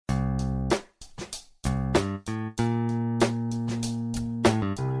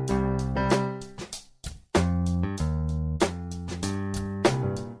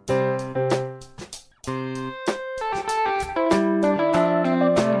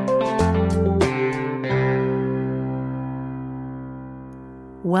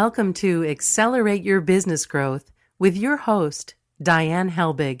Welcome to Accelerate Your Business Growth with your host, Diane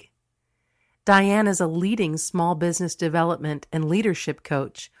Helbig. Diane is a leading small business development and leadership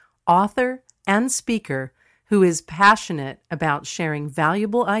coach, author, and speaker who is passionate about sharing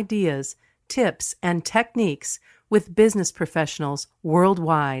valuable ideas, tips, and techniques with business professionals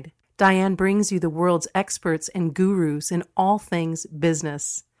worldwide. Diane brings you the world's experts and gurus in all things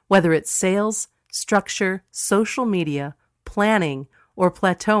business. Whether it's sales, structure, social media, planning, or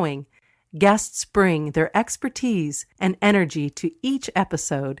plateauing, guests bring their expertise and energy to each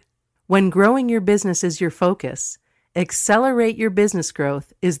episode. When growing your business is your focus, Accelerate Your Business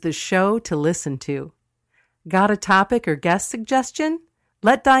Growth is the show to listen to. Got a topic or guest suggestion?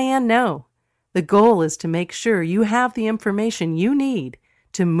 Let Diane know. The goal is to make sure you have the information you need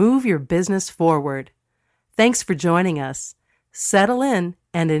to move your business forward. Thanks for joining us. Settle in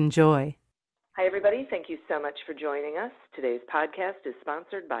and enjoy. Hi, everybody. Thank you so much for joining us. Today's podcast is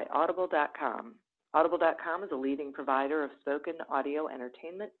sponsored by Audible.com. Audible.com is a leading provider of spoken audio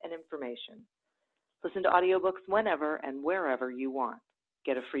entertainment and information. Listen to audiobooks whenever and wherever you want.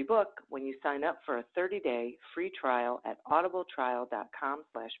 Get a free book when you sign up for a 30-day free trial at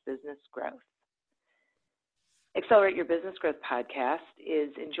audibletrial.com/businessgrowth. Accelerate Your Business Growth podcast is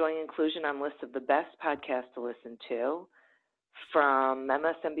enjoying inclusion on lists of the best podcasts to listen to, from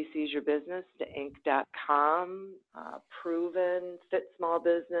MSNBC's Your Business to Inc.com, Proven, Fit Small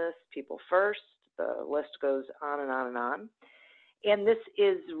Business, People First. The list goes on and on and on. And this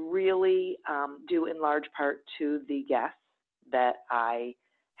is really due in large part to the guests that I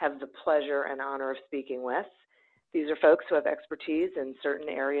have the pleasure and honor of speaking with. These are folks who have expertise in certain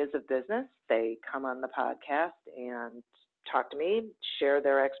areas of business. They come on the podcast and talk to me, share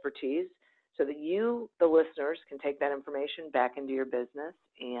their expertise, so that you, the listeners, can take that information back into your business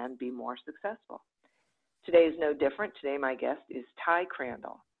and be more successful. Today is no different. Today my guest is Ty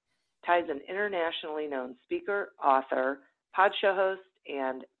Crandall. Ty is an internationally known speaker, author, pod show host,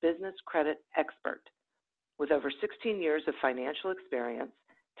 and business credit expert. With over 16 years of financial experience,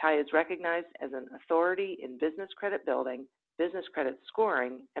 Ty is recognized as an authority in business credit building, business credit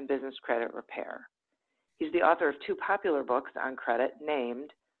scoring, and business credit repair. He's the author of two popular books on credit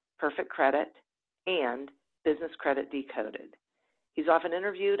named Perfect Credit and Business Credit Decoded. He's often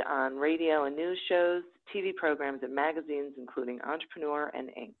interviewed on radio and news shows, TV programs, and magazines, including Entrepreneur and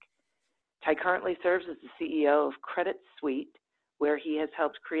Inc. Ty currently serves as the CEO of Credit Suite, where he has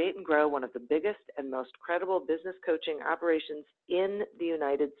helped create and grow one of the biggest and most credible business coaching operations in the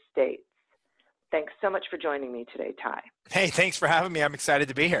United States. Thanks so much for joining me today, Ty. Hey, thanks for having me. I'm excited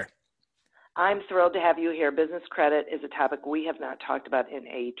to be here. I'm thrilled to have you here. Business credit is a topic we have not talked about in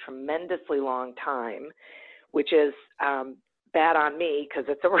a tremendously long time, which is bad on me because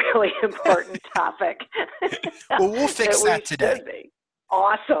it's a really important topic. Well, we'll fix that today.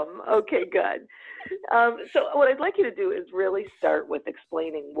 Awesome. Okay, good. So what I'd like you to do is really start with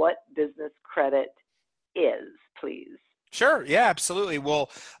explaining what business credit is, please. Sure. Yeah, absolutely. Well,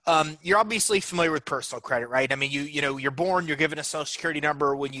 you're obviously familiar with personal credit, right? I mean, you're born, you're given a social security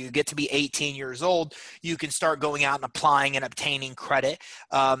number. When you get to be 18 years old, you can start going out and applying and obtaining credit,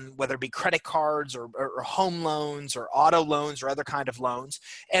 whether it be credit cards or home loans or auto loans or other kind of loans.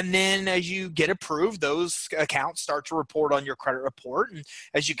 And then as you get approved, those accounts start to report on your credit report. And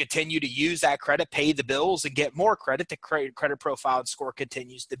as you continue to use that credit, pay the bills and get more credit, the credit profile and score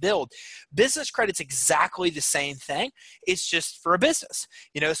continues to build. Business credit's exactly the same thing. It's just for a business,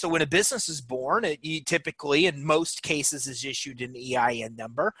 so when a business is born, it typically, in most cases, is issued an EIN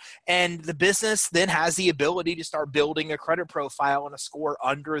number, and the business then has the ability to start building a credit profile and a score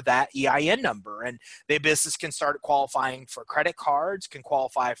under that EIN number, and the business can start qualifying for credit cards, can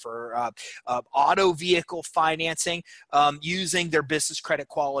qualify for auto vehicle financing using their business credit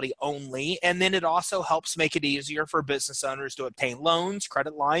quality only, and then it also helps make it easier for business owners to obtain loans,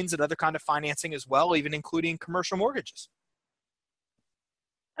 credit lines, and other kind of financing as well, even including commercial mortgages.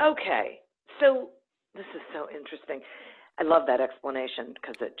 Okay, so this is so interesting. I love that explanation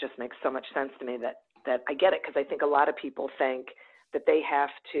because it just makes so much sense to me that I get it, because I think a lot of people think that they have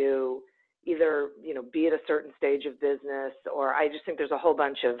to either, be at a certain stage of business, or I just think there's a whole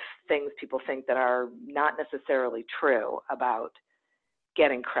bunch of things people think that are not necessarily true about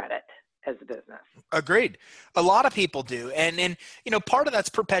getting credit. as a business. Agreed. A lot of people do. And part of that's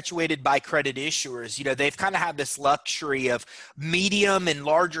perpetuated by credit issuers. They've kind of had this luxury of medium and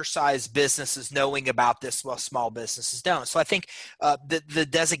larger sized businesses knowing about this while small businesses don't. So I think the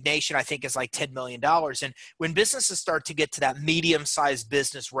designation, I think, is like $10 million. And when businesses start to get to that medium sized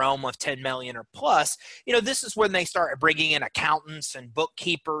business realm of 10 million or plus, this is when they start bringing in accountants and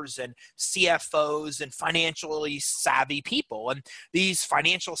bookkeepers and CFOs and financially savvy people. And these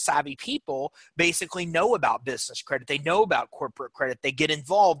financial savvy people basically know about business credit. They know about corporate credit. They get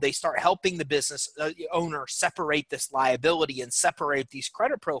involved. They start helping the business owner separate this liability and separate these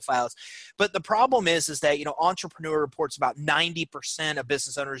credit profiles. But the problem is that, Entrepreneur reports about 90% of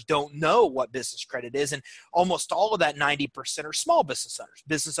business owners don't know what business credit is. And almost all of that 90% are small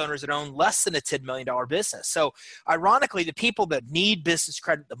business owners that own less than a $10 million business. So ironically, the people that need business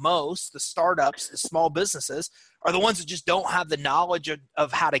credit the most, the startups, the small businesses, are the ones that just don't have the knowledge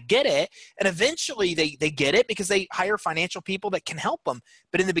of how to get it. And eventually they get it because they hire financial people that can help them.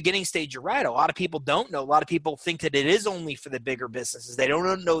 But in the beginning stage, you're right. A lot of people don't know. A lot of people think that it is only for the bigger businesses. They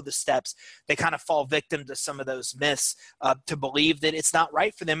don't know the steps. They kind of fall victim to some of those myths to believe that it's not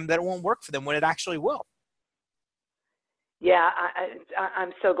right for them, that it won't work for them when it actually will. Yeah,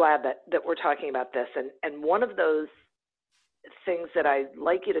 I'm so glad that we're talking about this. And one of those things that I'd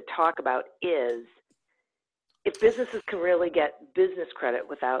like you to talk about is if businesses can really get business credit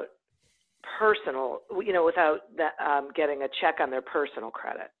without getting a check on their personal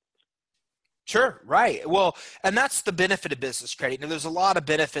credit. Sure, right. Well, and that's the benefit of business credit. There's a lot of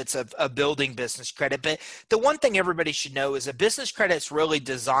benefits of building business credit, but the one thing everybody should know is that business credit is really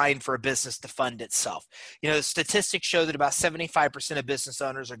designed for a business to fund itself. The statistics show that about 75% of business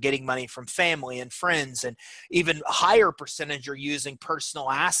owners are getting money from family and friends, and even a higher percentage are using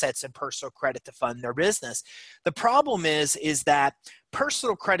personal assets and personal credit to fund their business. The problem is that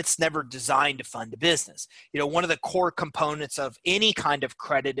personal credit's never designed to fund a business. One of the core components of any kind of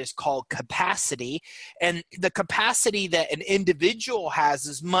credit is called capacity. And the capacity that an individual has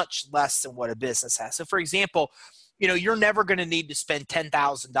is much less than what a business has. So for example, you're never going to need to spend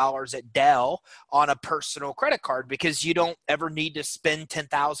 $10,000 at Dell on a personal credit card because you don't ever need to spend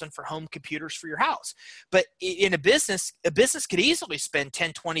 $10,000 for home computers for your house. But in a business could easily spend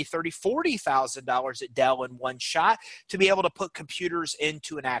 $10,000, $20,000, $30,000, $40,000 at Dell in one shot to be able to put computers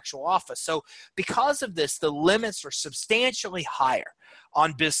into an actual office. So because of this, the limits are substantially higher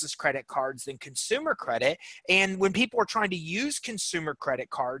on business credit cards than consumer credit. And when people are trying to use consumer credit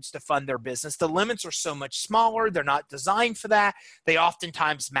cards to fund their business, the limits are so much smaller. They're not designed for that. They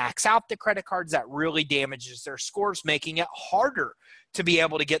oftentimes max out the credit cards. That really damages their scores, making it harder to be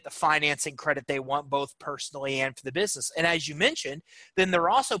able to get the financing credit they want, both personally and for the business. And as you mentioned, then they're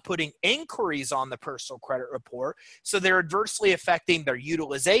also putting inquiries on the personal credit report. So they're adversely affecting their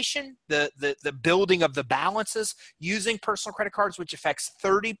utilization, the building of the balances using personal credit cards, which affects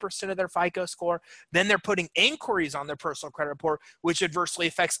 30% of their FICO score. Then they're putting inquiries on their personal credit report, which adversely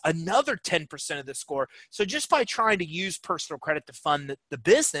affects another 10% of the score. So just by trying to use personal credit to fund the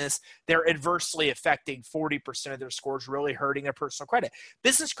business, they're adversely affecting 40% of their scores, really hurting their personal credit.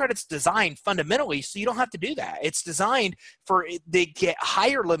 Business credit's designed fundamentally so you don't have to do that. It's designed for they get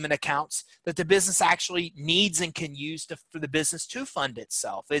higher limit accounts that the business actually needs and can use for the business to fund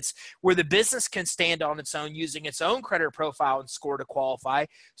itself. It's where the business can stand on its own using its own credit profile and score to qualify.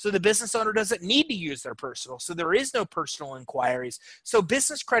 So the business owner doesn't need to use their personal. So there is no personal inquiries. So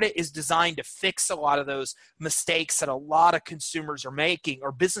business credit is designed to fix a lot of those mistakes that a lot of consumers are making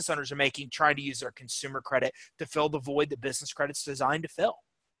or business owners are making trying to use their consumer credit to fill the void that business credit's designed to fill.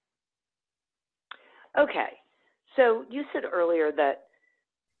 Okay. So you said earlier that,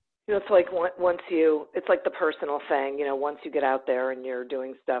 it's like it's like the personal thing, once you get out there and you're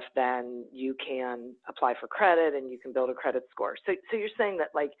doing stuff, then you can apply for credit and you can build a credit score. So you're saying that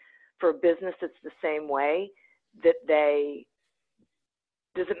like for a business, it's the same way that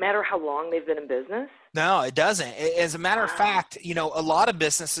does it matter how long they've been in business? No, it doesn't. As a matter of fact, a lot of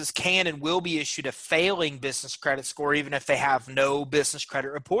businesses can and will be issued a failing business credit score even if they have no business credit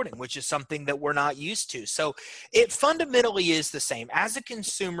reporting, which is something that we're not used to. So it fundamentally is the same. As a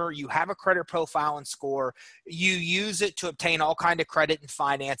consumer, you have a credit profile and score. You use it to obtain all kind of credit and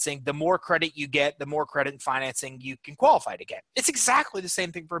financing. The more credit you get, the more credit and financing you can qualify to get. It's exactly the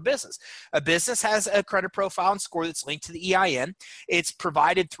same thing for a business. A business has a credit profile and score that's linked to the EIN. It's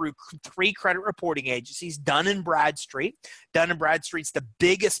provided through 3 credit reporting agencies. agencies, Dun & Bradstreet. Dun & Bradstreet's the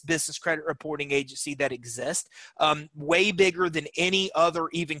biggest business credit reporting agency that exists, way bigger than any other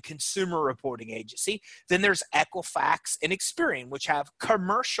even consumer reporting agency. Then there's Equifax and Experian, which have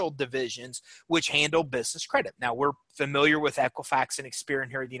commercial divisions which handle business credit. Now, we're familiar with Equifax and Experian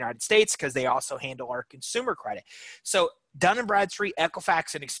here in the United States because they also handle our consumer credit. So Dun & Bradstreet,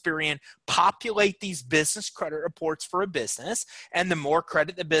 Equifax, and Experian populate these business credit reports for a business, and the more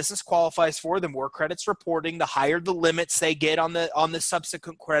credit the business qualifies for, the more credits reporting, the higher the limits they get on the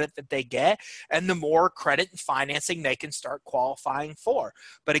subsequent credit that they get, and the more credit and financing they can start qualifying for.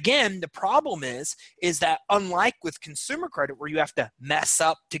 But again, the problem is that unlike with consumer credit where you have to mess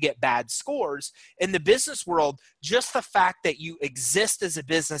up to get bad scores, in the business world, just the fact that you exist as a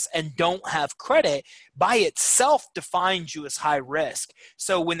business and don't have credit by itself defines you as high risk.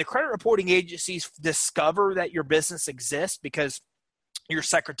 So when the credit reporting agencies discover that your business exists because your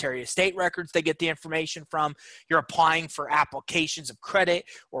Secretary of State records they get the information from, you're applying for applications of credit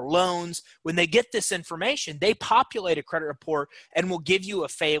or loans, when they get this information, they populate a credit report and will give you a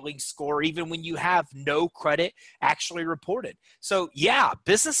failing score even when you have no credit actually reported. So yeah,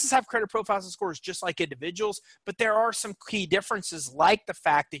 businesses have credit profiles and scores just like individuals, but there are some key differences like the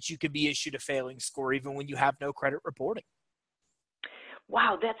fact that you could be issued a failing score even when you have no credit reporting.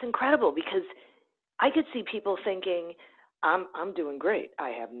 Wow, that's incredible, because I could see people thinking, I'm doing great. I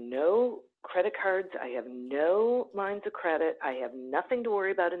have no credit cards. I have no lines of credit. I have nothing to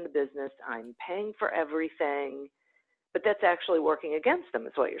worry about in the business. I'm paying for everything. But that's actually working against them,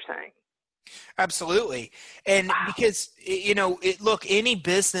 is what you're saying. Absolutely. And because, look, any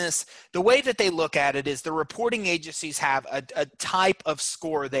business, the way that they look at it is the reporting agencies have a type of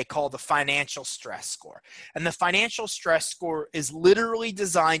score they call the financial stress score. And the financial stress score is literally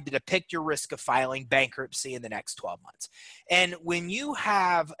designed to depict your risk of filing bankruptcy in the next 12 months. And when you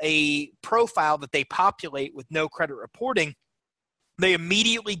have a profile that they populate with no credit reporting, they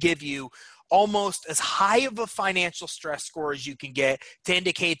immediately give you almost as high of a financial stress score as you can get to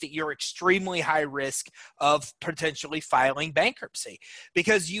indicate that you're extremely high risk of potentially filing bankruptcy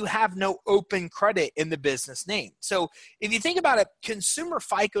because you have no open credit in the business name. So if you think about it, consumer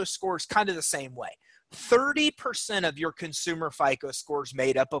FICO score is kind of the same way. 30% of your consumer FICO score is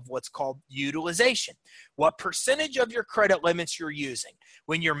made up of what's called utilization. What percentage of your credit limits you're using.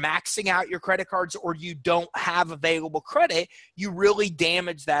 When you're maxing out your credit cards or you don't have available credit, you really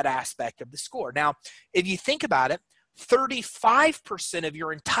damage that aspect of the score. Now, if you think about it, 35% of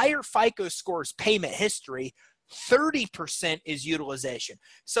your entire FICO score's payment history, 30% is utilization.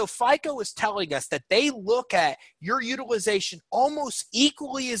 So FICO is telling us that they look at your utilization almost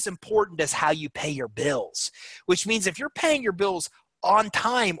equally as important as how you pay your bills, which means if you're paying your bills on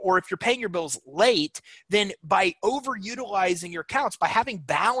time or if you're paying your bills late, then by overutilizing your accounts, by having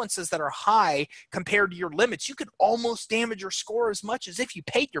balances that are high compared to your limits, you could almost damage your score as much as if you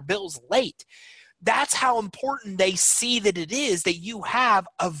paid your bills late. That's how important they see that it is that you have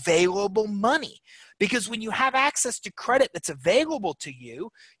available money. Because when you have access to credit that's available to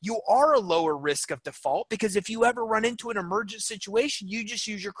you, you are a lower risk of default because if you ever run into an emergent situation, you just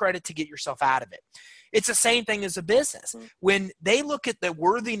use your credit to get yourself out of it. It's the same thing as a business. When they look at the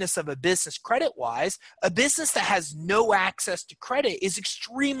worthiness of a business credit-wise, a business that has no access to credit is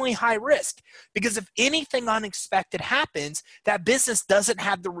extremely high risk because if anything unexpected happens, that business doesn't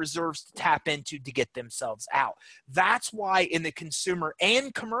have the reserves to tap into to get themselves out. That's why in the consumer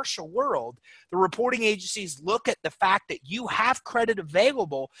and commercial world, the reporting agencies look at the fact that you have credit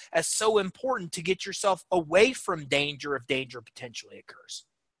available as so important to get yourself away from danger if danger potentially occurs.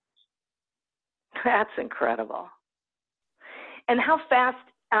 That's incredible. And how fast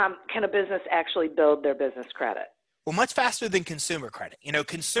can a business actually build their business credit? Well, much faster than consumer credit.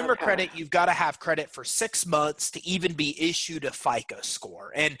 Consumer credit, you've got to have credit for 6 months to even be issued a FICO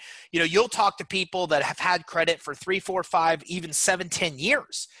score. And, you'll talk to people that have had credit for 3, 4, 5, even 7, 10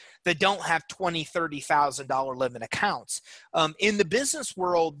 years that don't have $20,000, $30,000 limit accounts. In the business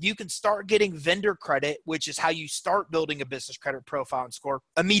world, you can start getting vendor credit, which is how you start building a business credit profile and score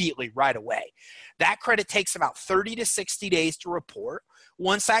immediately right away. That credit takes about 30 to 60 days to report.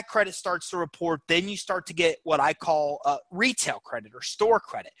 Once that credit starts to report, then you start to get what I call retail credit or store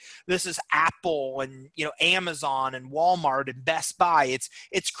credit. This is Apple and Amazon and Walmart and Best Buy.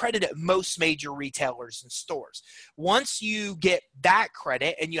 It's credit at most major retailers and stores. Once you get that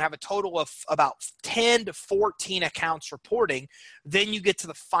credit and you have a total of about 10 to 14 accounts reporting, then you get to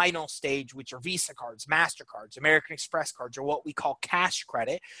the final stage, which are Visa cards, MasterCards, American Express cards, or what we call cash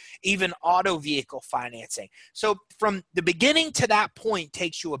credit, even auto vehicle financing. So from the beginning to that point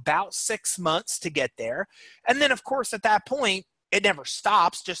takes you about 6 months to get there. And then, of course, at that point, it never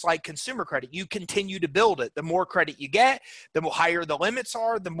stops, just like consumer credit. You continue to build it. The more credit you get, the more higher the limits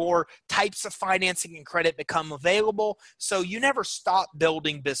are, the more types of financing and credit become available. So you never stop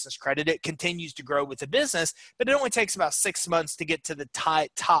building business credit. It continues to grow with the business, but it only takes about 6 months to get to the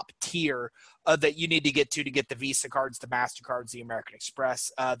top tier that you need to get the Visa cards, the MasterCards, the American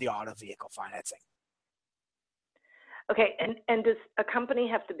Express, the auto vehicle financing. Okay, and does a company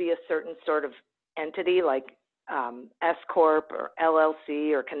have to be a certain sort of entity, like S Corp or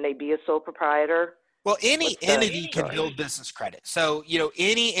LLC, or can they be a sole proprietor? Well, any entity can build business credit. So,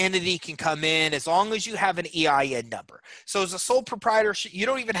 any entity can come in as long as you have an EIN number. So as a sole proprietorship, you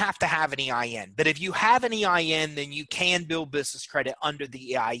don't even have to have an EIN. But if you have an EIN, then you can build business credit under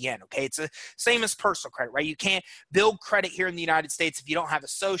the EIN, okay? It's the same as personal credit, right? You can't build credit here in the United States if you don't have a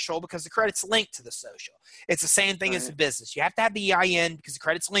social, because the credit's linked to the social. It's the same thing as a business. You have to have the EIN because the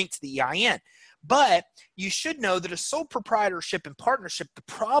credit's linked to the EIN. But you should know that a sole proprietorship and partnership, the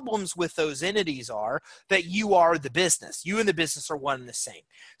problems with those entities are that you are the business. You and the business are one and the same.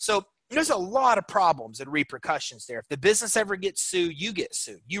 So there's a lot of problems and repercussions there. If the business ever gets sued, you get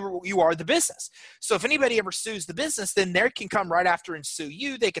sued. You are the business. So if anybody ever sues the business, then they can come right after and sue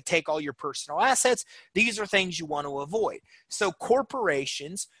you. They could take all your personal assets. These are things you want to avoid. So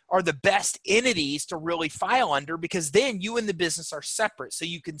corporations are the best entities to really file under, because then you and the business are separate. So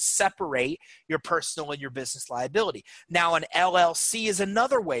you can separate your personal and your business liability. Now, an LLC is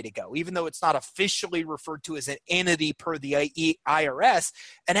another way to go. Even though it's not officially referred to as an entity per the IRS,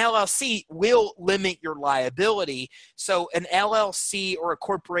 an LLC will limit your liability. So an LLC or a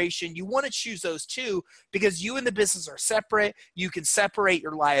corporation, you want to choose those two because you and the business are separate. You can separate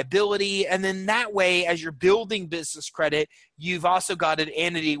your liability. And then that way, as you're building business credit, you've also got an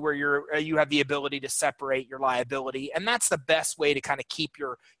entity where you have the ability to separate your liability. And that's the best way to kind of keep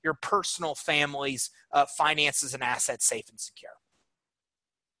your personal family's finances and assets safe and secure.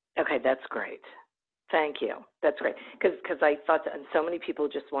 Okay, that's great. Thank you. That's great. Because I thought that, and so many people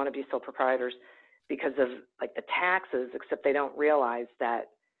just want to be sole proprietors because of like the taxes, except they don't realize that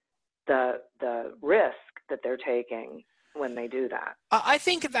the risk that they're taking when they do that. I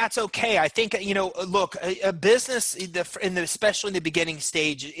think that's okay. I think, look, a business, especially in the beginning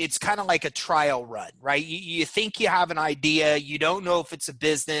stage, it's kind of like a trial run, right? You think you have an idea. You don't know if it's a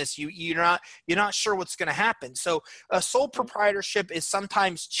business. You're not sure what's going to happen. So a sole proprietorship is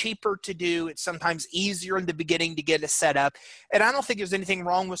sometimes cheaper to do. It's sometimes easier in the beginning to get it set up. And I don't think there's anything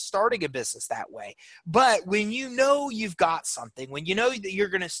wrong with starting a business that way. But when you know you've got something, when you know that you're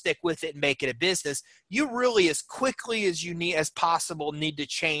going to stick with it and make it a business, you really, as quickly as you need as possible, need to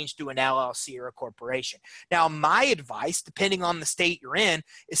change to an LLC or a corporation. Now, my advice, depending on the state you're in,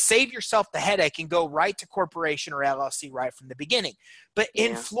 is save yourself the headache and go right to corporation or LLC right from the beginning. But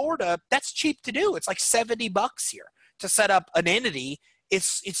in Florida, that's cheap to do. It's like $70 here to set up an entity.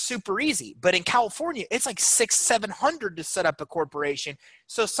 It's super easy. But in California, it's like $600-700 to set up a corporation.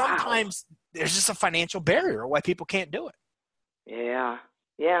 So sometimes there's just a financial barrier why people can't do it. Yeah.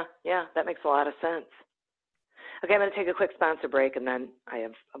 That makes a lot of sense. Okay, I'm going to take a quick sponsor break, and then I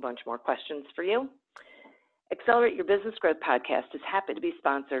have a bunch more questions for you. Accelerate Your Business Growth podcast is happy to be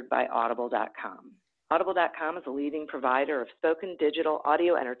sponsored by Audible.com. Audible.com is a leading provider of spoken digital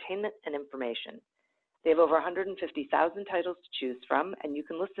audio entertainment and information. They have over 150,000 titles to choose from, and you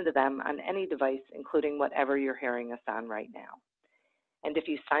can listen to them on any device, including whatever you're hearing us on right now. And if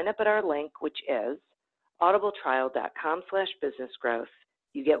you sign up at our link, which is audibletrial.com/businessgrowth,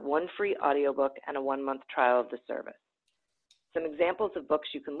 you get one free audiobook and a 1-month trial of the service. Some examples of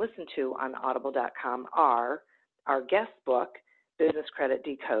books you can listen to on audible.com are our guest book, Business Credit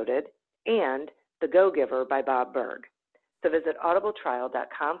Decoded, and The Go-Giver by Bob Berg. So visit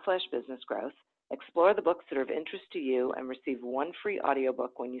audibletrial.com/businessgrowth, explore the books that are of interest to you, and receive one free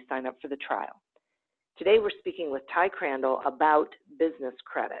audiobook when you sign up for the trial. Today we're speaking with Ty Crandall about business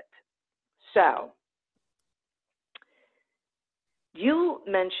credit. So, you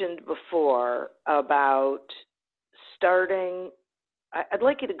mentioned before about starting. I'd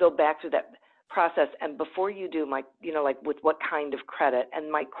like you to go back through that process, and before you do, like with what kind of credit. And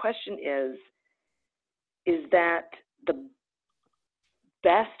my question is that the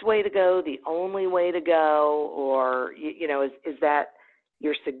best way to go, the only way to go, or is that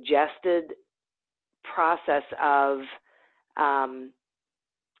your suggested process of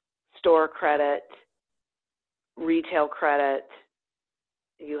store credit, retail credit?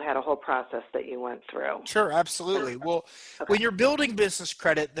 you had a whole process that you went through. Sure, absolutely. Well, Okay. when you're building business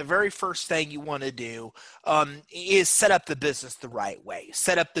credit, the very first thing you want to do is set up the business the right way,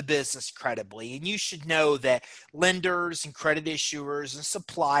 set up the business credibly. And you should know that lenders and credit issuers and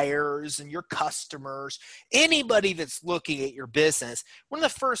suppliers and your customers, anybody that's looking at your business, one of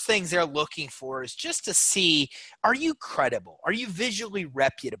the first things they're looking for is just to see, are you credible? Are you visually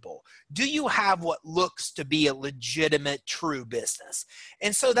reputable? Do you have what looks to be a legitimate, true business?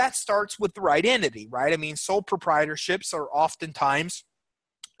 And so that starts with the right entity, right? I mean, sole proprietorships are oftentimes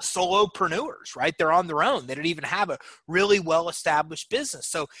solopreneurs, right? They're on their own. They don't even have a really well-established business.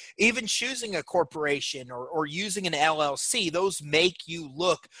 So even choosing a corporation or using an LLC, those make you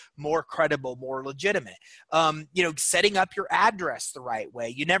look more credible, more legitimate. Setting up your address the right way.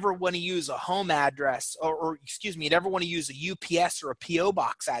 You never want to use a home address you never want to use a UPS or a PO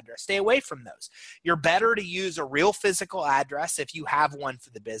box address. Stay away from those. You're better to use a real physical address if you have one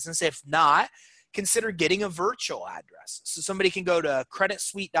for the business. If not, consider getting a virtual address. So somebody can go to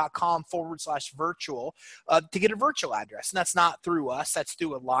creditsuite.com/virtual to get a virtual address. And that's not through us. That's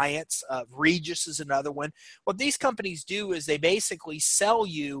through Alliance. Regis is another one. What these companies do is they basically sell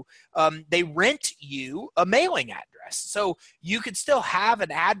you, they rent you a mailing address. So you could still have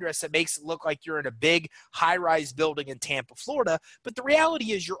an address that makes it look like you're in a big high-rise building in Tampa, Florida. But the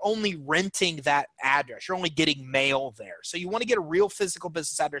reality is you're only renting that address. You're only getting mail there. So you want to get a real physical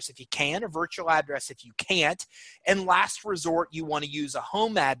business address if you can, a virtual address if you can't, and last resort, you want to use a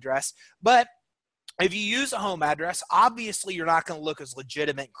home address. But if you use a home address, obviously you're not going to look as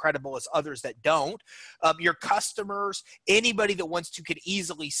legitimate and credible as others that don't. Your customers, anybody that wants to, could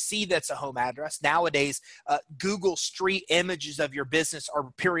easily see that's a home address. Nowadays, Google Street images of your business are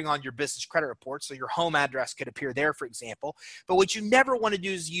appearing on your business credit report, so your home address could appear there, for example. But what you never want to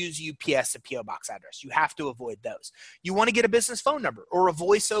do is use UPS and PO box address. You have to avoid those. You want to get a business phone number or a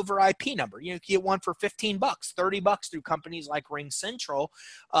voice over IP number. You can get one for $15, $30 through companies like RingCentral,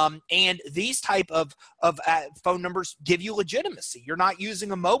 and these type of phone numbers give you legitimacy. You're not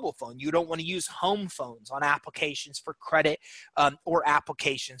using a mobile phone. You don't want to use home phones on applications for credit or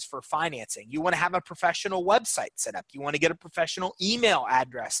applications for financing. You want to have a professional website set up. You want to get a professional email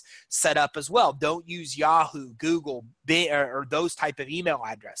address set up as well. Don't use Yahoo, Google, or those type of email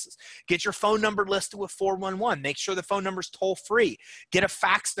addresses. Get your phone number listed with 411. Make sure the phone number is toll free. Get a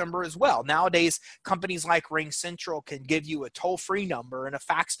fax number as well. Nowadays, companies like RingCentral can give you a toll free number and a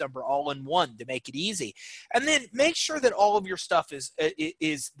fax number all in one to make it easy. And then make sure that all of your stuff is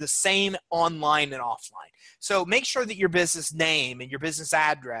the same online and offline. So make sure that your business name and your business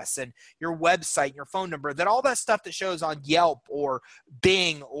address and your website and your phone number, that all that stuff that shows on Yelp or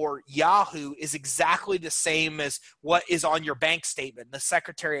Bing or Yahoo is exactly the same as what is on your bank statement, the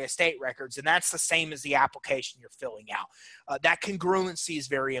Secretary of State records, and that's the same as the application you're filling out. That congruency is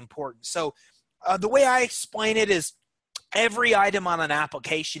very important. So the way I explain it is, every item on an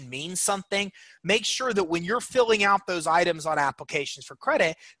application means something. Make sure that when you're filling out those items on applications for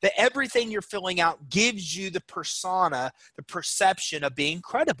credit, that everything you're filling out gives you the persona, the perception of being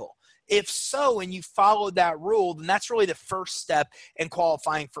credible. If so, and you followed that rule, then that's really the first step in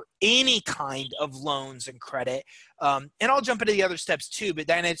qualifying for any kind of loans and credit. And I'll jump into the other steps too, but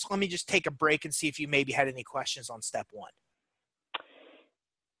Diana, let me just take a break and see if you maybe had any questions on step one.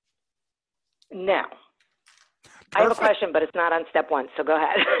 Now, Perfect. I have a question, but it's not on step one, so go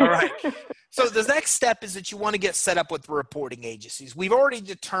ahead. All right. So the next step is that you want to get set up with the reporting agencies. We've already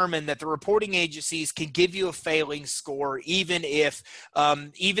determined that the reporting agencies can give you a failing score even if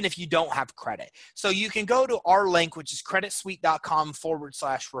you don't have credit. So you can go to our link, which is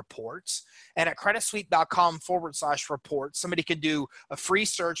creditsuite.com/reports. And at creditsuite.com/reports, somebody can do a free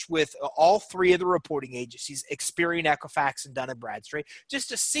search with all three of the reporting agencies, Experian, Equifax, and Dun & Bradstreet, just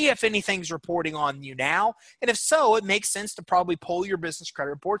to see if anything's reporting on you now. And if so, it makes sense to probably pull your business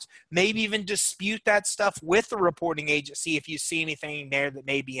credit reports, maybe even dispute that stuff with the reporting agency if you see anything there that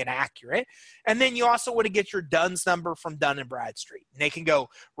may be inaccurate. And then you also want to get your DUNS number from Dun & Bradstreet. And they can go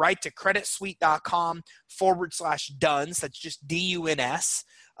right to creditsuite.com/DUNS. That's just DUNS.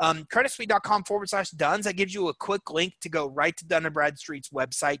 creditsuite.com/DUNS. That gives you a quick link to go right to Dun & Bradstreet's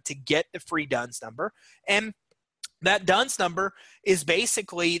website to get the free DUNS number. And that DUNS number is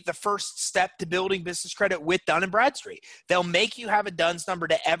basically the first step to building business credit with Dun & Bradstreet. They'll make you have a DUNS number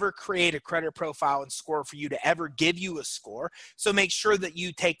to ever create a credit profile and score for you to ever give you a score. So make sure that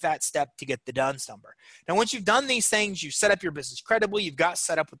you take that step to get the DUNS number. Now, once you've done these things, you've set up your business credibly, you've got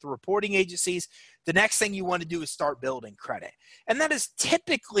set up with the reporting agencies, the next thing you want to do is start building credit. And that is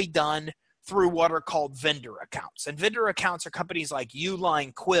typically done through what are called vendor accounts. And vendor accounts are companies like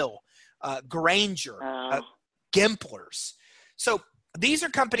Uline, Quill, Granger, Gimplers. So These are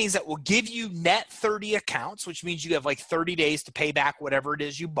companies that will give you net 30 accounts, which means you have like 30 days to pay back whatever it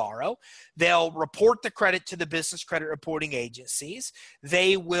is you borrow. They'll report the credit to the business credit reporting agencies.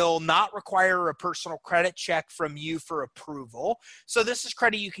 They will not require a personal credit check from you for approval. So this is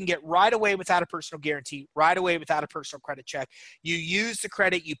credit you can get right away without a personal guarantee, right away without a personal credit check. You use the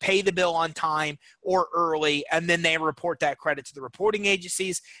credit, you pay the bill on time or early, and then they report that credit to the reporting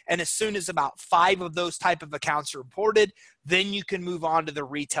agencies. And as soon as about 5 of those type of accounts are reported, then you can move on to the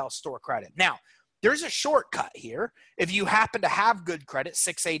retail store credit. Now, there's a shortcut here. If you happen to have good credit,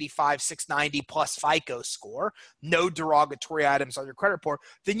 685, 690 plus FICO score, no derogatory items on your credit report,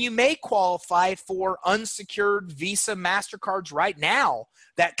 then you may qualify for unsecured Visa, MasterCards right now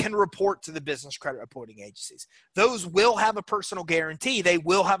that can report to the business credit reporting agencies. Those will have a personal guarantee. They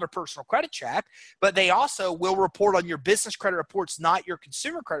will have a personal credit check, but they also will report on your business credit reports, not your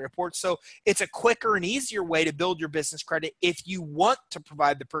consumer credit reports. So it's a quicker and easier way to build your business credit if you want to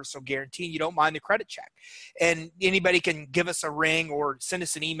provide the personal guarantee and you don't mind the credit check. And anybody can give us a ring or send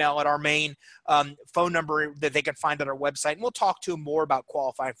us an email at our main phone number that they can find on our website, and we'll talk to them more about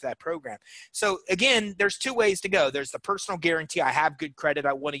qualifying for that program. So again, there's 2 ways to go. There's the personal guarantee. I have good credit.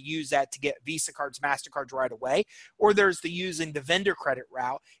 I want to use that to get Visa cards, MasterCards right away. Or there's the using the vendor credit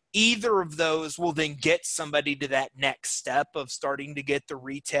route. Either of those will then get somebody to that next step of starting to get the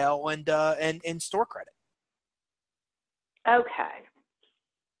retail and store credit. Okay.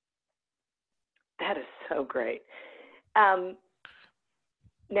 That is so great. Now,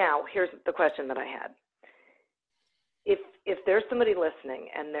 here's the question that I had. If there's somebody listening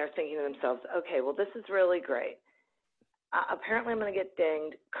and they're thinking to themselves, okay, well, this is really great. Apparently, I'm going to get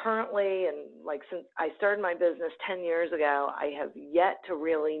dinged. Currently, and like since I started my business 10 years ago, I have yet to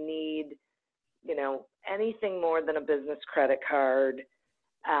really need, anything more than a business credit card.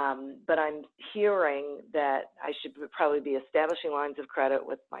 But I'm hearing that I should probably be establishing lines of credit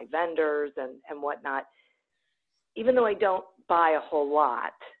with my vendors and whatnot. Even though I don't buy a whole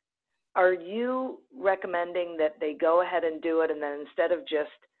lot, are you recommending that they go ahead and do it, and then instead of just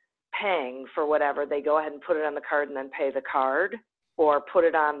paying for whatever, they go ahead and put it on the card and then pay the card, or put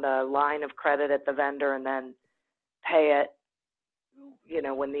it on the line of credit at the vendor and then pay it,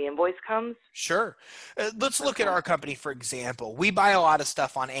 when the invoice comes? Sure. Let's look at our company, for example. We buy a lot of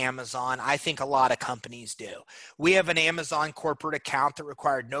stuff on Amazon. I think a lot of companies do. We have an Amazon corporate account that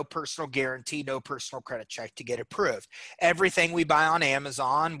required no personal guarantee, no personal credit check to get approved. Everything we buy on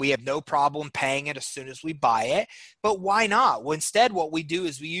Amazon, we have no problem paying it as soon as we buy it. But why not? Well, instead, what we do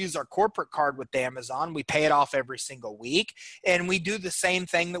is we use our corporate card with Amazon. We pay it off every single week, and we do the same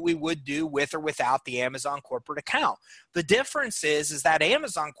thing that we would do with or without the Amazon corporate account. The difference is that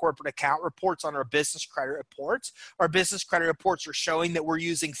Amazon corporate account reports on our business credit reports. Our business credit reports are showing that we're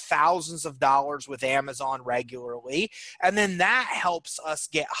using thousands of dollars with Amazon regularly. And then that helps us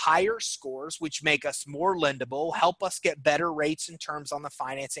get higher scores, which make us more lendable, help us get better rates in terms on the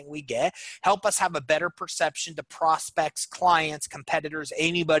financing we get, help us have a better perception to prospects, clients, competitors,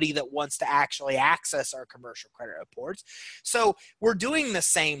 anybody that wants to actually access our commercial credit reports. So we're doing the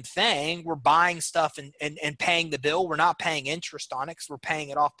same thing. We're buying stuff and paying the bill. We're not paying interest on it because we're paying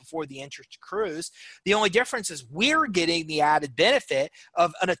it off before the interest accrues. The only difference is we're getting the added benefit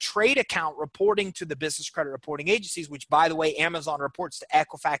of a trade account reporting to the business credit reporting agencies, which, by the way, Amazon reports to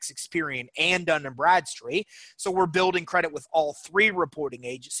Equifax, Experian, and Dun & Bradstreet. So we're building credit with all 3 reporting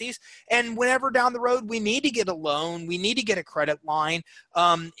agencies. And whenever down the road we need to get a loan, we need to get a credit line,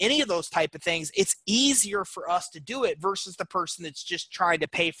 any of those type of things, it's easier for us to do it versus the person that's just trying to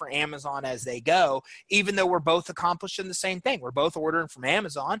pay for Amazon as they go, even though we're both accomplishing the same thing. We're both ordering from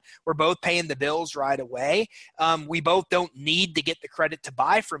Amazon. We're both paying the bills right away. We both don't need to get the credit to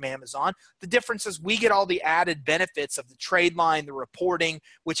buy from Amazon. The difference is we get all the added benefits of the trade line, the reporting,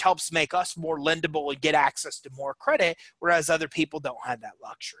 which helps make us more lendable and get access to more credit, whereas other people don't have that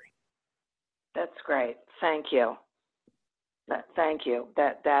luxury. That's great. Thank you. Thank you.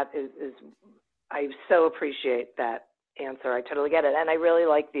 That is I so appreciate that answer. I totally get it. And I really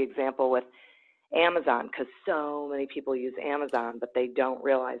like the example with Amazon, because so many people use Amazon, but they don't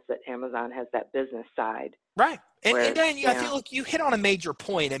realize that Amazon has that business side. Right. And Dan, I feel like you hit on a major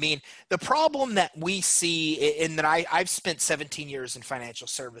point. I mean, the problem that we see in that I've spent 17 years in financial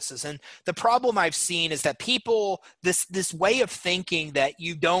services, and the problem I've seen is that people, this way of thinking that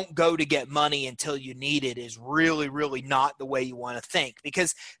you don't go to get money until you need it is really, really not the way you want to think,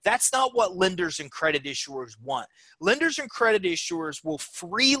 because that's not what lenders and credit issuers want. Lenders and credit issuers will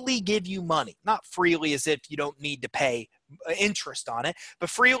freely give you money, not freely as if you don't need to pay interest on it, but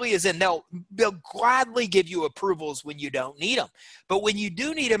freely as in they'll gladly give you approvals when you don't need them. But when you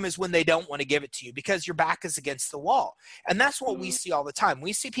do need them is when they don't want to give it to you because your back is against the wall. And that's what we see all the time.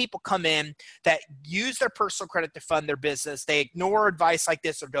 We see people come in that use their personal credit to fund their business. They ignore advice like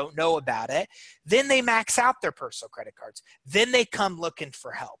this or don't know about it. Then they max out their personal credit cards. Then they come looking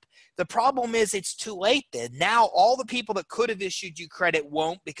for help. The problem is it's too late then. Now all the people that could have issued you credit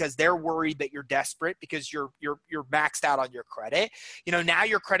won't because they're worried that you're desperate because you're maxed out on your credit. Now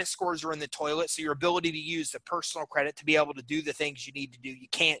your credit scores are in the toilet, so your ability to use the personal credit to be able to do the things you need to do, you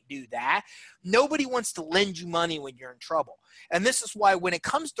can't do that. Nobody wants to lend you money when you're in trouble. And this is why when it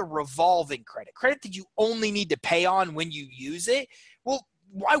comes to revolving credit that you only need to pay on when you use it, well,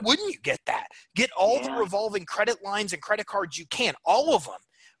 why wouldn't you get that? Get all the revolving credit lines and credit cards you can, all of them,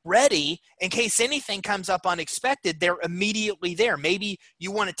 ready in case anything comes up unexpected. They're immediately there. Maybe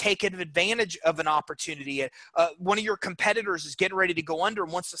you want to take advantage of an opportunity. One of your competitors is getting ready to go under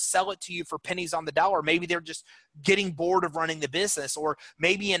and wants to sell it to you for pennies on the dollar. Maybe they're just getting bored of running the business, or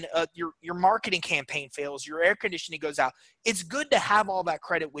maybe your marketing campaign fails, your air conditioning goes out. It's good to have all that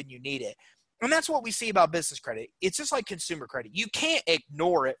credit when you need it. And that's what we see about business credit. It's just like consumer credit. You can't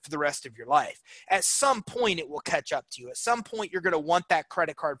ignore it for the rest of your life. At some point, it will catch up to you. At some point, you're going to want that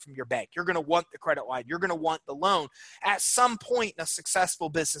credit card from your bank. You're going to want the credit line. You're going to want the loan. At some point in a successful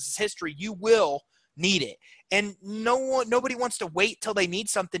business's history, you will need it. And nobody wants to wait till they need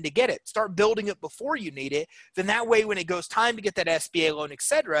something to get it. Start building it before you need it. Then that way, when it goes time to get that SBA loan,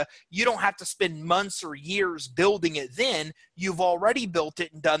 etc., you don't have to spend months or years building it then. You've already built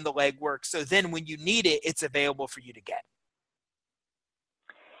it and done the legwork. So then when you need it, it's available for you to get.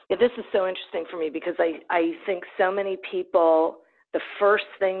 Yeah, this is so interesting for me because I think so many people, the first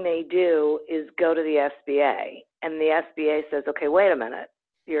thing they do is go to the SBA. And the SBA says, okay, wait a minute.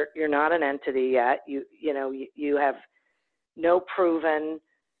 You're not an entity yet. You have no proven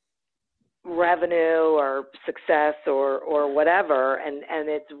revenue or success or whatever, and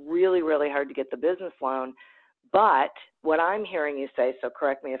it's really, really hard to get the business loan. But what I'm hearing you say, so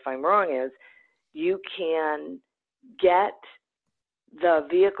correct me if I'm wrong, is you can get the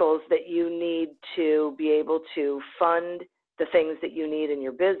vehicles that you need to be able to fund the things that you need in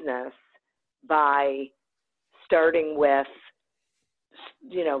your business by starting with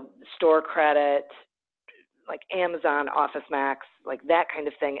store credit, like Amazon, Office Max, like that kind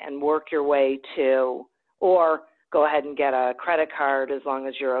of thing, and work your way to, or go ahead and get a credit card as long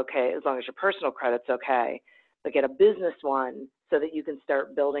as you're okay, as long as your personal credit's okay, but get a business one so that you can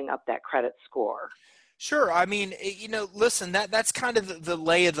start building up that credit score. Sure. I mean, listen, that's kind of the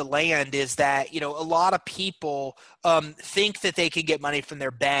lay of the land is that, a lot of people think that they can get money from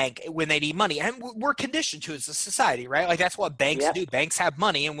their bank when they need money. And we're conditioned to as a society, right? Like that's what banks do. Banks have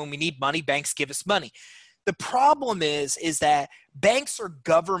money. And when we need money, banks give us money. The problem is that banks are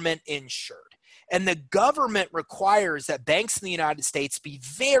government insured. And the government requires that banks in the United States be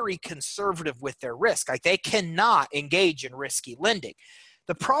very conservative with their risk. Like they cannot engage in risky lending.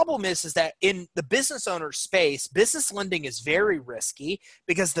 The problem is that in the business owner space, business lending is very risky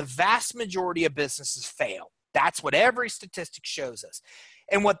because the vast majority of businesses fail. That's what every statistic shows us.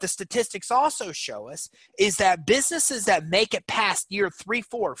 And what the statistics also show us is that businesses that make it past year 3,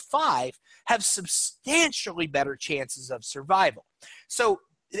 4, 5 have substantially better chances of survival. So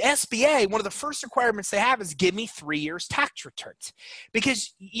the SBA, one of the first requirements they have is give me 3 years tax returns,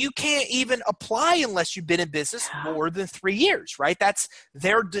 because you can't even apply unless you've been in business more than 3 years, right? That's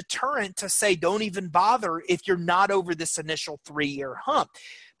their deterrent to say don't even bother if you're not over this initial 3-year hump.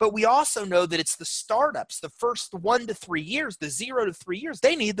 But we also know that it's the startups, the first 1 to 3 years, the 0 to 3 years,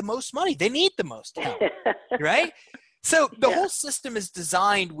 they need the most money. They need the most help, right? So the whole system is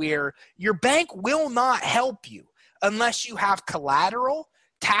designed where your bank will not help you unless you have collateral,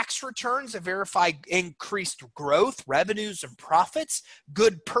 tax returns that verify increased growth, revenues, and profits,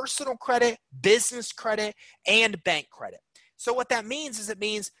 good personal credit, business credit, and bank credit. So what that means is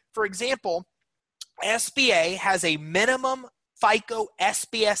for example, SBA has a minimum FICO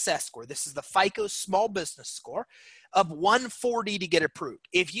SBSS score. This is the FICO small business score of 140 to get approved.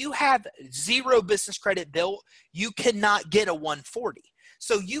 If you have 0 business credit built, you cannot get a 140.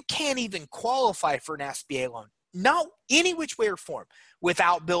 So you can't even qualify for an SBA loan. Not any which way or form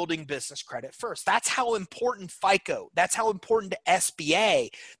without building business credit first. That's how important FICO, that's how important to SBA,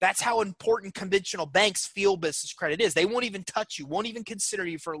 that's how important conventional banks feel business credit is. They won't even touch you, won't even consider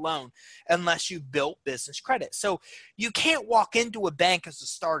you for a loan unless you've built business credit. So you can't walk into a bank as a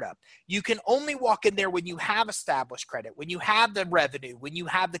startup. You can only walk in there when you have established credit, when you have the revenue, when you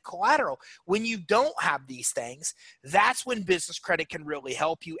have the collateral. When you don't have these things, that's when business credit can really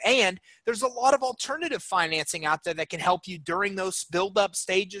help you. And there's a lot of alternative financing out there that can help you during those build-up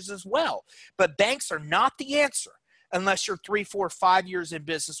stages as well. But banks are not the answer unless you're 3, 4, 5 years in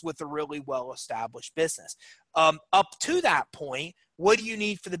business with a really well-established business. Up to that point, what do you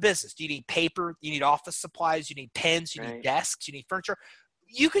need for the business? Do you need paper? You need office supplies? You need pens? You need desks? You need furniture?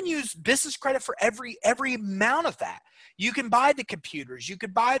 You can use business credit for every amount of that. You can buy the computers, you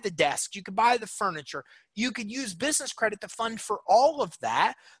could buy the desks, you could buy the furniture. You could use business credit to fund for all of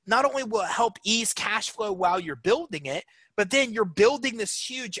that. Not only will it help ease cash flow while you're building it, but then you're building this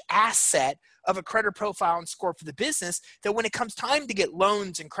huge asset of a credit profile and score for the business that when it comes time to get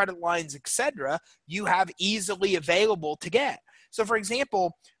loans and credit lines, etc., you have easily available to get. So for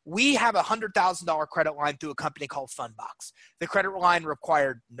example, we have a $100,000 credit line through a company called Fundbox. The credit line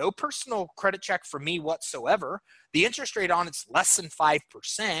required no personal credit check from me whatsoever. The interest rate on it's less than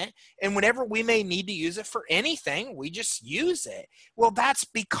 5%. And whenever we may need to use it for anything, we just use it. Well, that's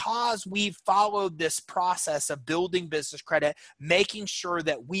because we've followed this process of building business credit, making sure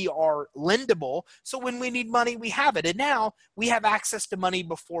that we are lendable. So when we need money, we have it. And now we have access to money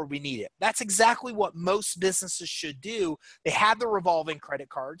before we need it. That's exactly what most businesses should do. They have the revolving credit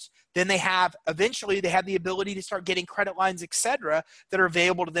cards. Then eventually they have the ability to start getting credit lines, etc., that are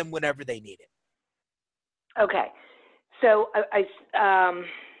available to them whenever they need it. Okay. So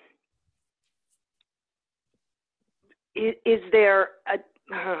is there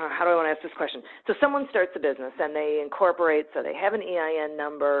how do I want to ask this question? So someone starts a business and they incorporate, so they have an EIN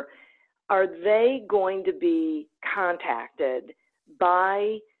number. Are they going to be contacted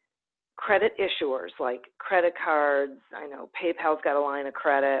by credit issuers like credit cards? I know PayPal's got a line of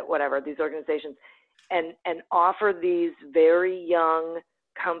credit, whatever, these organizations, and offer these very young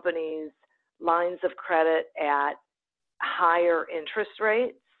companies lines of credit at higher interest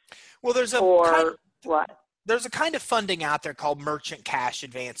rates? Well, there's a kind of funding out there called merchant cash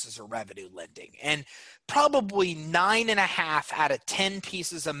advances or revenue lending. And probably 9.5 out of 10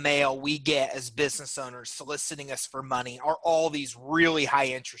 pieces of mail we get as business owners soliciting us for money are all these really high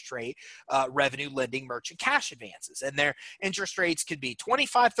interest rate revenue lending merchant cash advances. And their interest rates could be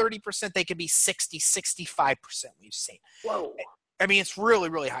 25, 30%. They could be 60, 65% we've seen. Whoa. I mean, it's really,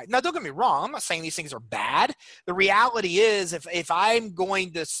 really high. Now, don't get me wrong. I'm not saying these things are bad. The reality is if I'm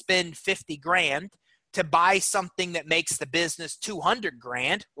going to spend 50 grand to buy something that makes the business 200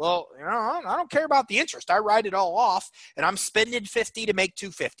 grand, well, I don't care about the interest. I write it all off and I'm spending 50 to make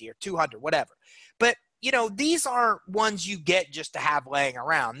 250 or 200, whatever. But these aren't ones you get just to have laying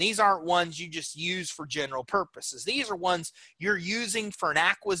around. These aren't ones you just use for general purposes. These are ones you're using for an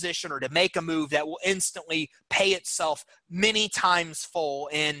acquisition or to make a move that will instantly pay itself many times full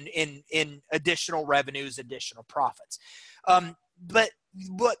in additional revenues, additional profits. But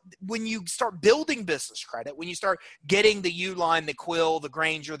when you start building business credit, when you start getting the Uline, the Quill, the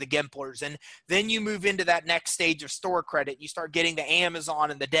Grainger, the Gimplers, and then you move into that next stage of store credit, you start getting the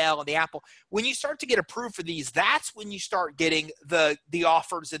Amazon and the Dell and the Apple. When you start to get approved for these, that's when you start getting the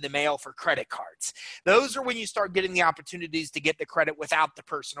offers in the mail for credit cards. Those are when you start getting the opportunities to get the credit without the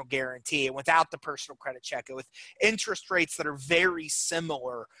personal guarantee and without the personal credit check, with interest rates that are very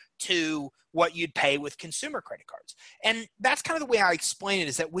similar to what you'd pay with consumer credit cards. And that's kind of the way I explain it,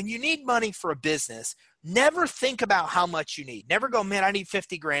 is that when you need money for a business, never think about how much you need. Never go, man, I need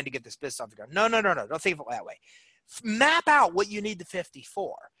 50 grand to get this business off the ground. No. Don't think of it that way. Map out what you need the 50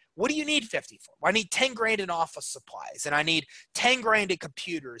 for. What do you need 50 for? Well, I need 10 grand in office supplies, and I need 10 grand in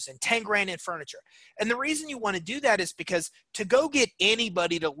computers and 10 grand in furniture. And the reason you want to do that is because to go get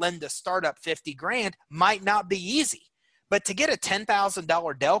anybody to lend a startup 50 grand might not be easy. But to get a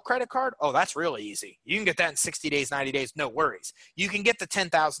 $10,000 Dell credit card, oh, that's really easy. You can get that in 60 days, 90 days, no worries. You can get the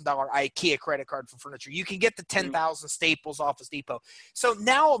 $10,000 IKEA credit card for furniture. You can get the 10,000 Staples Office Depot. So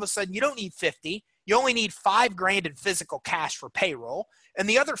now all of a sudden you don't need 50. You only need 5 grand in physical cash for payroll. And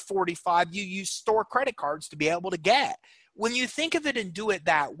the other 45 you use store credit cards to be able to get. When you think of it and do it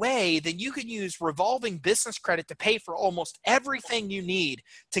that way, then you can use revolving business credit to pay for almost everything you need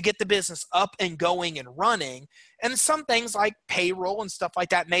to get the business up and going and running. And some things like payroll and stuff like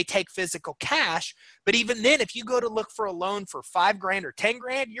that may take physical cash. But even then, if you go to look for a loan for 5 grand or 10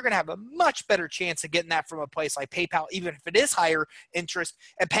 grand, you're going to have a much better chance of getting that from a place like PayPal, even if it is higher interest,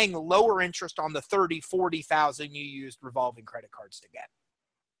 and paying lower interest on the 30, 40,000 you used revolving credit cards to get.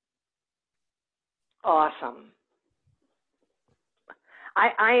 Awesome.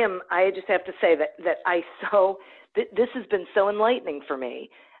 I just have to say that this has been so enlightening for me,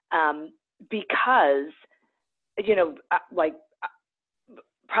 because,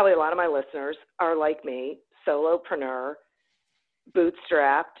 probably a lot of my listeners are like me, solopreneur,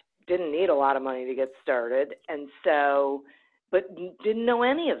 bootstrapped, didn't need a lot of money to get started. And so, but didn't know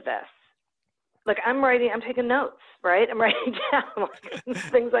any of this. like I'm taking notes, right? I'm writing down like,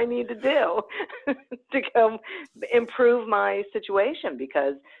 things I need to do to go improve my situation,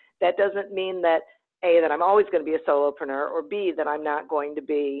 because that doesn't mean that A, that I'm always going to be a solopreneur, or B, that I'm not going to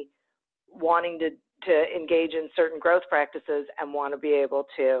be wanting to engage in certain growth practices and want to be able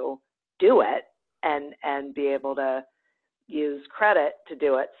to do it and be able to use credit to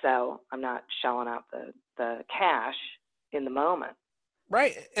do it, so I'm not shelling out the cash in the moment.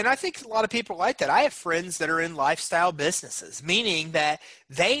 Right. And I think a lot of people like that. I have friends that are in lifestyle businesses, meaning that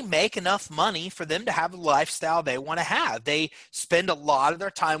they make enough money for them to have a lifestyle they want to have. They spend a lot of their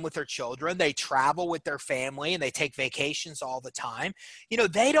time with their children. They travel with their family and they take vacations all the time.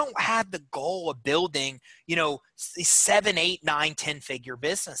 They don't have the goal of building, 7, 8, 9, 10-figure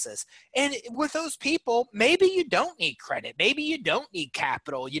businesses. And with those people, maybe you don't need credit. Maybe you don't need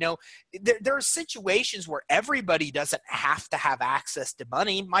capital. There are situations where everybody doesn't have to have access to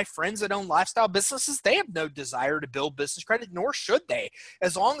money. My friends that own lifestyle businesses, they have no desire to build business credit, nor should they.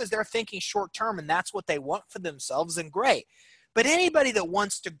 As long as they're thinking short term and that's what they want for themselves, then great. But anybody that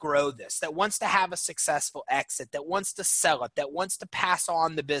wants to grow this, that wants to have a successful exit, that wants to sell it, that wants to pass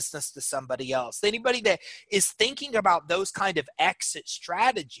on the business to somebody else, anybody that is thinking about those kind of exit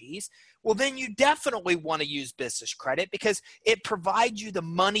strategies, well, then you definitely want to use business credit, because it provides you the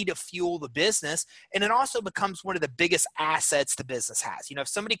money to fuel the business. And it also becomes one of the biggest assets the business has. If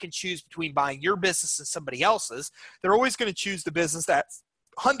somebody can choose between buying your business and somebody else's, they're always going to choose the business that's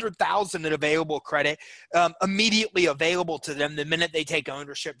 100,000 in available credit immediately available to them the minute they take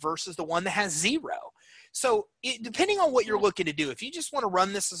ownership, versus the one that has zero. So depending on what you're looking to do, if you just want to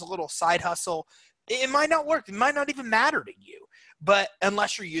run this as a little side hustle, it might not work. It might not even matter to you. But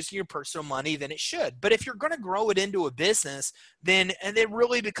unless you're using your personal money, then it should. But if you're going to grow it into a business, then it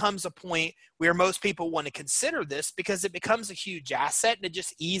really becomes a point where most people want to consider this, because it becomes a huge asset and it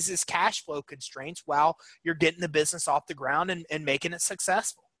just eases cash flow constraints while you're getting the business off the ground and making it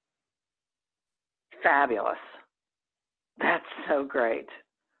successful. Fabulous. That's so great.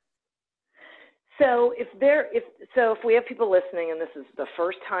 So if we have people listening and this is the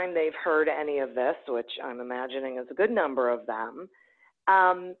first time they've heard any of this, which I'm imagining is a good number of them,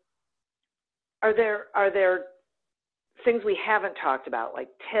 are there things we haven't talked about, like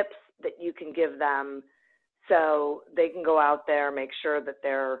tips that you can give them so they can go out there, make sure that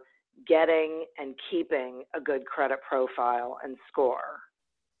they're getting and keeping a good credit profile and score?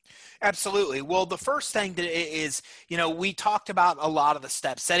 Absolutely. Well, the first thing that is, we talked about a lot of the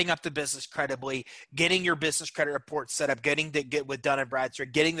steps: setting up the business credibly, getting your business credit report set up, get with Dun &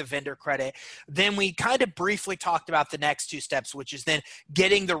 Bradstreet, getting the vendor credit. Then we kind of briefly talked about the next two steps, which is then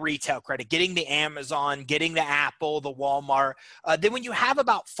getting the retail credit, getting the Amazon, getting the Apple, the Walmart. Then when you have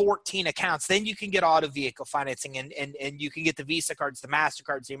about 14 accounts, then you can get auto vehicle financing and you can get the Visa cards, the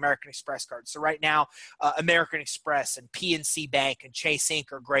MasterCards, the American Express cards. So right now, American Express and PNC Bank and Chase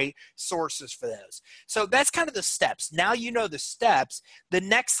Inc. are great sources for those. So that's kind of the steps. Now you know the steps. The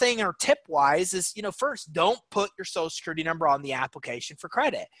next thing, or tip-wise, is, first, don't put your Social Security number on the application for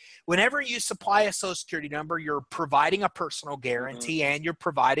credit. Whenever you supply a Social Security number, you're providing a personal guarantee and you're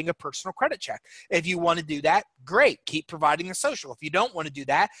providing a personal credit check. If you want to do that, great. Keep providing a social. If you don't want to do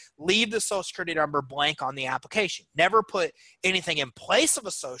that, leave the Social Security number blank on the application. Never put anything in place of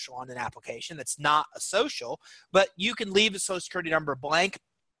a social on an application that's not a social, but you can leave the Social Security number blank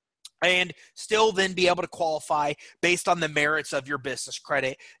and still then be able to qualify based on the merits of your business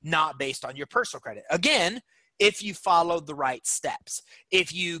credit, not based on your personal credit. Again, if you follow the right steps.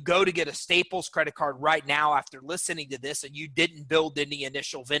 If you go to get a Staples credit card right now after listening to this and you didn't build any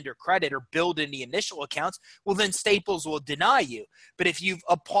initial vendor credit or build any initial accounts, well, then Staples will deny you. But if you've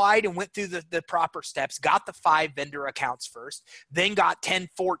applied and went through the proper steps, got the 5 vendor accounts first, then got 10,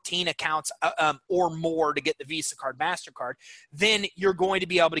 14 accounts or more to get the Visa card, MasterCard, then you're going to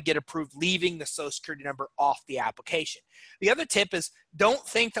be able to get approved leaving the Social Security number off the application. The other tip is, don't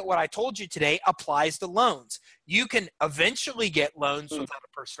think that what I told you today applies to loans. You can eventually get loans without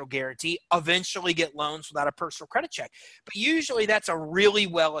a personal guarantee, eventually get loans without a personal credit check. But usually that's a really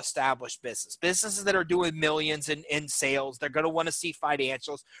well-established business. Businesses that are doing millions in sales, they're going to want to see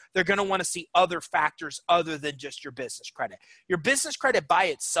financials. They're going to want to see other factors other than just your business credit. Your business credit by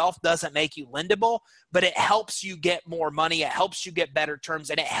itself doesn't make you lendable, but it helps you get more money. It helps you get better terms,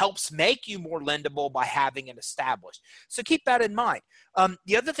 and it helps make you more lendable by having it established. So keep that in mind.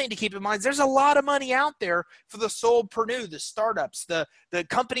 The other thing to keep in mind is there's a lot of money out there for the solopreneur, the startups, the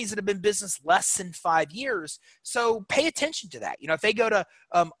companies that have been in business less than 5 years. So pay attention to that. If they go to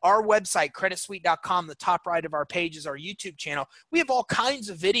Our website, creditsuite.com, the top right of our page is our YouTube channel. We have all kinds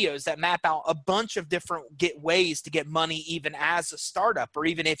of videos that map out a bunch of different ways to get money even as a startup, or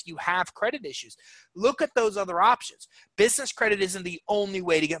even if you have credit issues. Look at those other options. Business credit isn't the only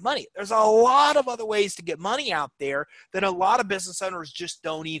way to get money. There's a lot of other ways to get money out there that a lot of business owners just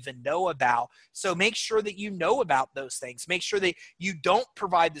don't even know about. So make sure that you know about those things. Make sure that you don't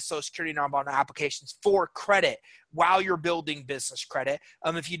provide the Social Security number on applications for credit while you're building business credit.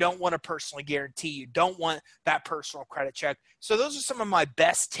 If you don't want to personally guarantee, you don't want that personal credit check. So those are some of my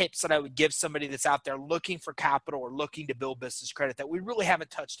best tips that I would give somebody that's out there looking for capital or looking to build business credit that we really haven't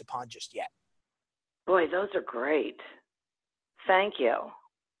touched upon just yet. Boy, those are great. Thank you.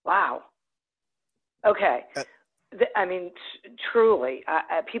 Wow. Okay. I mean, truly,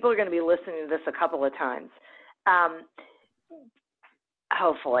 people are going to be listening to this a couple of times,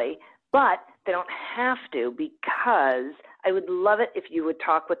 hopefully, but they don't have to, because I would love it if you would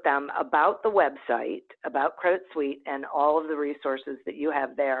talk with them about the website, about Credit Suite and all of the resources that you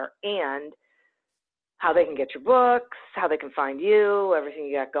have there, and how they can get your books, how they can find you, everything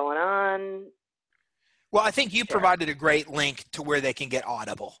you got going on. Well, I think you provided a great link to where they can get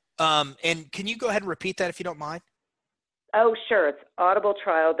Audible. And can you go ahead and repeat that if you don't mind? Oh, sure. It's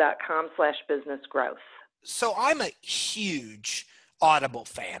audibletrial.com/businessgrowth. So I'm a huge Audible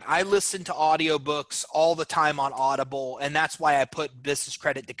fan. I listen to audiobooks all the time on Audible, and that's why I put Business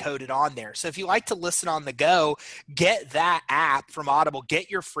Credit Decoded on there. So if you like to listen on the go, get that app from Audible, get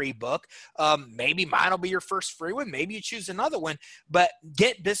your free book. Maybe mine will be your first free one. Maybe you choose another one, but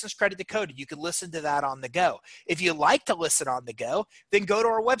get Business Credit Decoded. You can listen to that on the go. If you like to listen on the go, then go to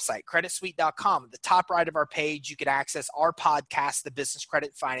our website, creditsuite.com. At the top right of our page, you can access our podcast, The Business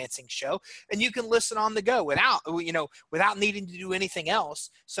Credit Financing Show, and you can listen on the go without needing to do anything else,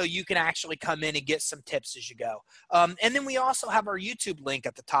 so you can actually come in and get some tips as you go. And then we also have our YouTube link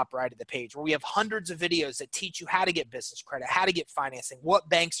at the top right of the page, where we have hundreds of videos that teach you how to get business credit, how to get financing, what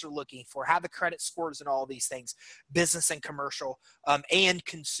banks are looking for, how the credit scores and all these things, business and commercial and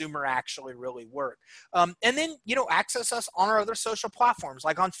consumer, actually really work. And then, access us on our other social platforms,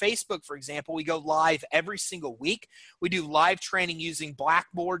 like on Facebook, for example. We go live every single week. We do live training using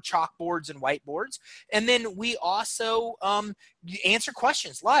Blackboard, chalkboards, and whiteboards. And then we also answer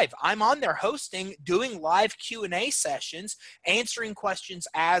questions live. I'm on there hosting, doing live Q&A sessions, answering questions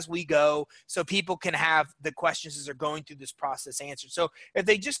as we go, so people can have the questions as they're going through this process answered. So if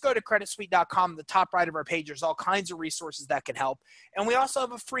they just go to creditsuite.com, the top right of our page, there's all kinds of resources that can help. And we also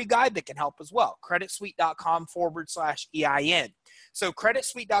have a free guide that can help as well, creditsuite.com/EIN. So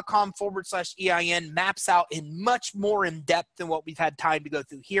creditsuite.com/EIN maps out in much more in depth than what we've had time to go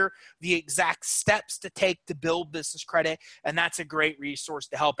through here, the exact steps to take to build business credit. And that's a great resource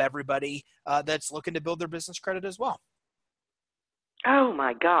to help everybody that's looking to build their business credit as well. Oh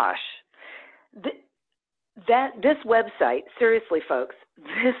my gosh. This website, seriously folks,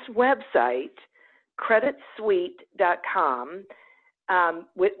 this website, creditsuite.com,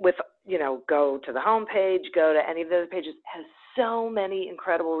 go to the home page, go to any of those pages, has so many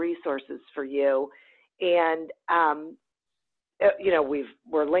incredible resources for you. And,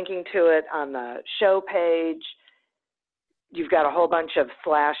 we're linking to it on the show page. You've got a whole bunch of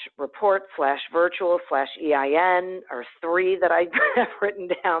 /report/virtual/EIN, or 3 that I have written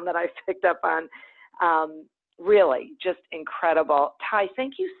down that I picked up on. Really, just incredible. Ty,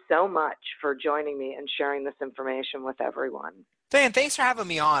 thank you so much for joining me and sharing this information with everyone. Dan, thanks for having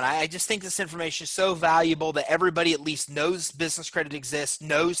me on. I just think this information is so valuable that everybody at least knows business credit exists,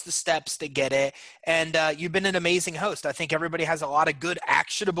 knows the steps to get it, and you've been an amazing host. I think everybody has a lot of good,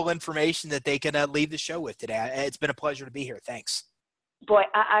 actionable information that they can leave the show with today. It's been a pleasure to be here. Thanks. Boy,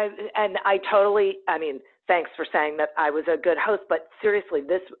 thanks for saying that I was a good host, but seriously,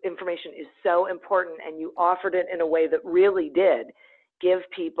 this information is so important, and you offered it in a way that really did give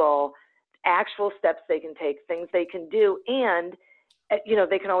people actual steps they can take, things they can do, and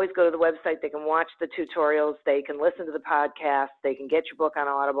they can always go to the website, they can watch the tutorials, they can listen to the podcast, they can get your book on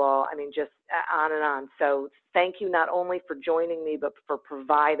Audible, just on and on. So thank you not only for joining me, but for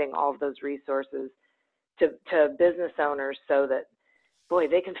providing all of those resources to business owners so that, boy,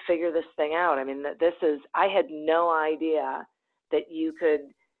 they can figure this thing out. I had no idea that you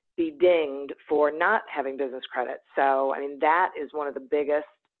could be dinged for not having business credit. So, that is one of the biggest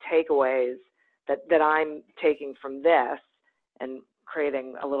takeaways that I'm taking from this and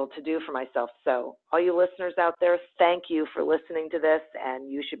creating a little to-do for myself. So all you listeners out there, thank you for listening to this,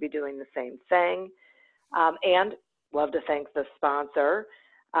 and you should be doing the same thing. And love to thank the sponsor.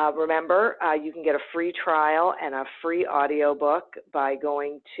 Remember, you can get a free trial and a free audiobook by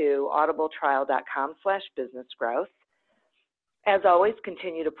going to audibletrial.com/businessgrowth. As always,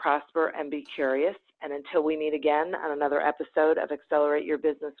 continue to prosper and be curious. And until we meet again on another episode of Accelerate Your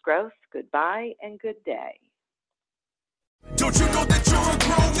Business Growth, goodbye and good day. Don't you know that you're a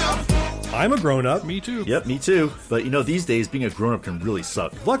grown-up? I'm a grown-up. Me too. Yep, me too. But these days being a grown-up can really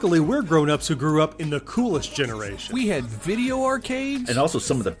suck. Luckily, we're grown-ups who grew up in the coolest generation. We had video arcades. And also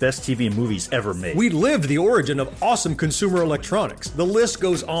some of the best TV and movies ever made. We lived the origin of awesome consumer electronics. The list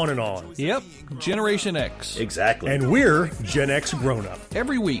goes on and on. Yep, Generation X. Exactly. And we're Gen X grown-up.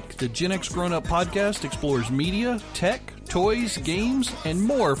 Every week, the Gen X Grown Up podcast explores media, tech, toys, games, and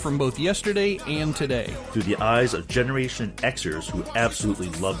more from both yesterday and today. Through the eyes of Generation Xers who absolutely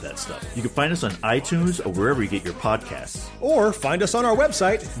love that stuff. You can find us on iTunes or wherever you get your podcasts. Or find us on our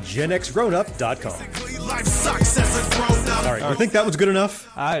website, genxgrownup.com. Life sucks as a grown-up. All right, you think that was good enough?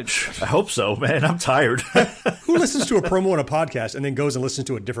 I hope so, man. I'm tired. Who listens to a promo on a podcast and then goes and listens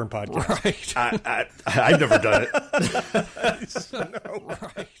to a different podcast? Right. I've never done it. No.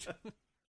 Right.